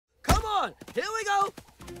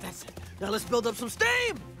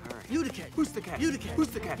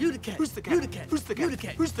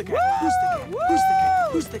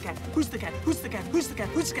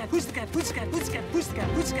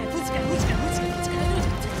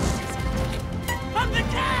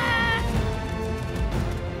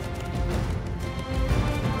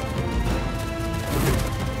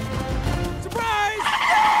Surprise!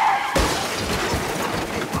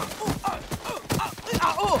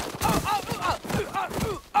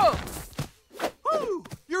 Woo!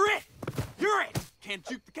 You're it! You're it! Can't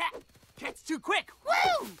juke the cat. Cat's too quick.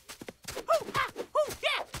 Woo! Hoo-ha!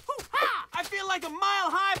 Hoo-yeah! Hoo-ha! I feel like a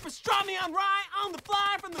mile-high pastrami on rye on the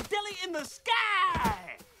fly from the deli in the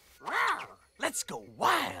sky. Rawr! Let's go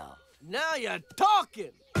wild. Now you're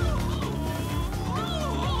talking.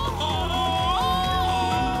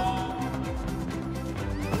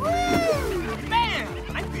 Man,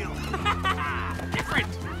 I feel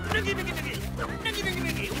different. Noogie, noogie, noogie. Noogie, noogie,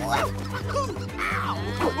 noogie. Woo! Ow!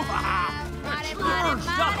 Money, money,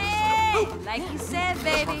 money! Like you said,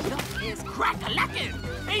 baby. It's crack-a-lackin'.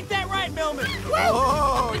 Ain't that right, Melman?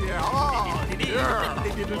 Oh, yeah. Oh, yeah.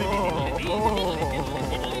 Oh,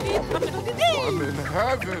 I'm in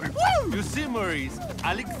heaven. You see, Maurice,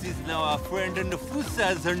 Alex is now a friend and the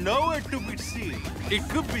Fusas are nowhere to be seen. It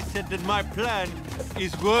could be said that my plan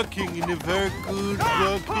is working in a very good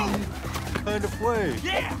working kind of way.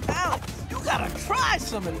 Yeah! Alex, you gotta try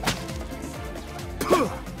some of this. Woo!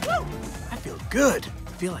 I feel good.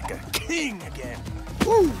 I feel like a king again.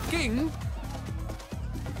 Woo! King?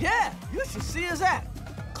 Yeah, you should see his act.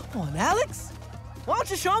 Come on, Alex. Why don't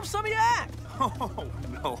you show him some of your act? Oh,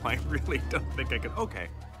 no, I really don't think I can. Okay.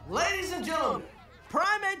 Ladies and gentlemen,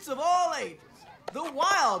 primates of all ages, the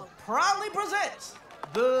Wild proudly presents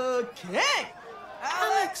the King,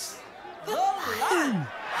 Alex the Lion.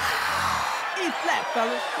 E flat,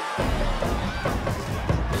 fellas.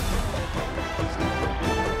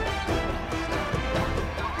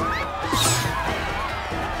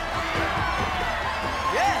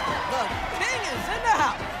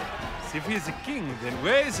 If he's a king, then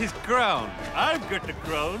where is his crown? I've got the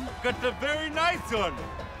crown, got a very nice one.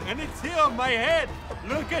 And it's here on my head.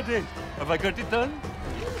 Look at it. Have I got it done?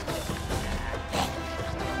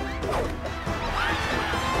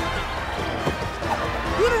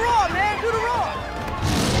 Do the roar, man, do the roar.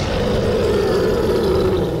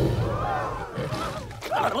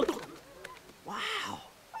 Wow,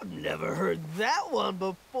 I've never heard that one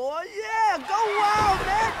before. Yeah, go wild,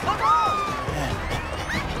 man, come on.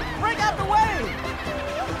 Break out the way!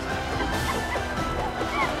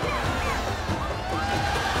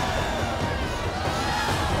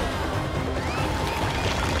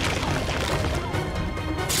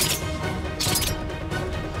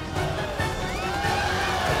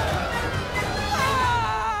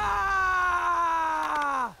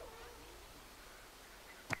 Ah!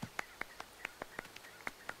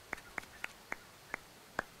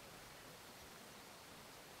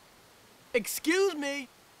 Excuse me.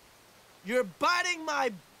 You're biting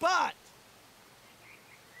my butt!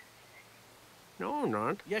 No, I'm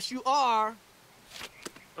not. Yes, you are.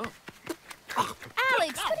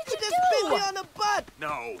 Alex, what did You you just bit me do? on the butt!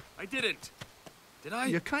 No, I didn't. Did I?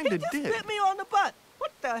 You kind You of just did. bit me on the butt!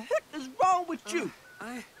 What the heck is wrong with you?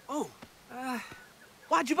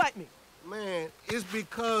 Why'd you bite me? Man, it's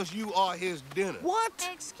because you are his dinner. What?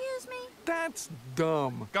 Excuse me? That's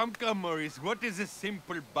dumb. Come, Maurice. What is a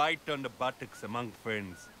simple bite on the buttocks among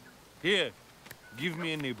friends? Here, give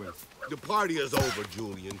me a nibble. The party is over,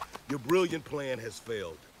 Julian. Your brilliant plan has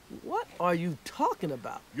failed. What are you talking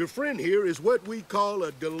about? Your friend here is what we call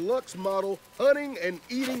a deluxe model hunting and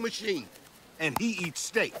eating machine. And he eats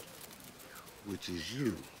steak, which is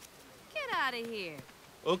you. Get out of here.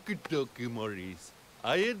 Okie dokie, Maurice.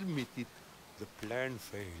 I admit it. The plan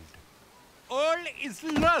failed. All is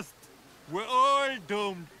lost. We're all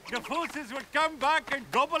doomed. The forces will come back and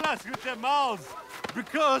gobble us with their mouths.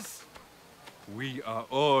 Because we are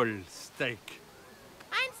all steak.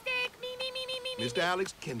 I'm steak. Me, me, me, me, me, me. Mr.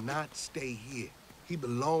 Alex cannot stay here. He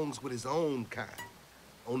belongs with his own kind,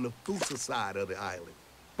 on the Fusa side of the island.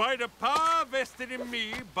 By the power vested in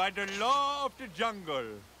me by the law of the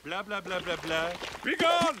jungle. Blah, blah, blah, blah, blah. Be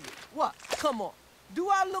gone! What? Come on. Do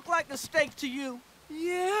I look like a steak to you?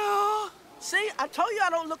 Yeah. See, I told you I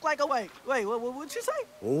don't look like a wait, what'd you say?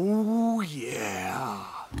 Oh, yeah.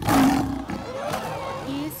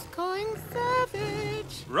 He's going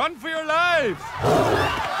savage. Run for your lives!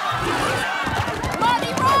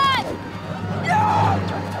 Marty, run!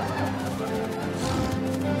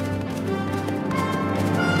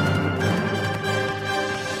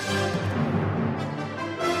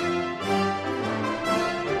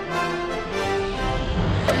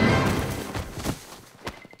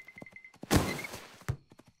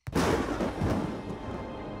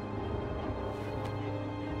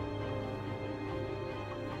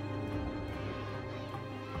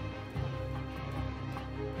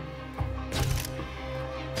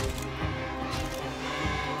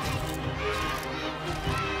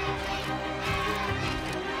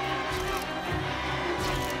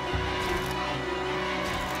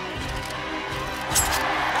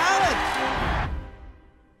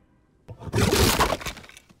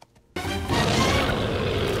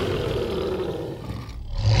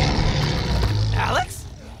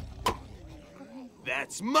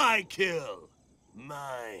 It's my kill.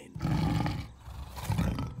 Mine.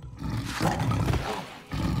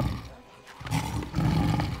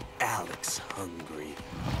 Alex hungry.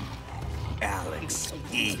 Alex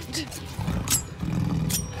eat.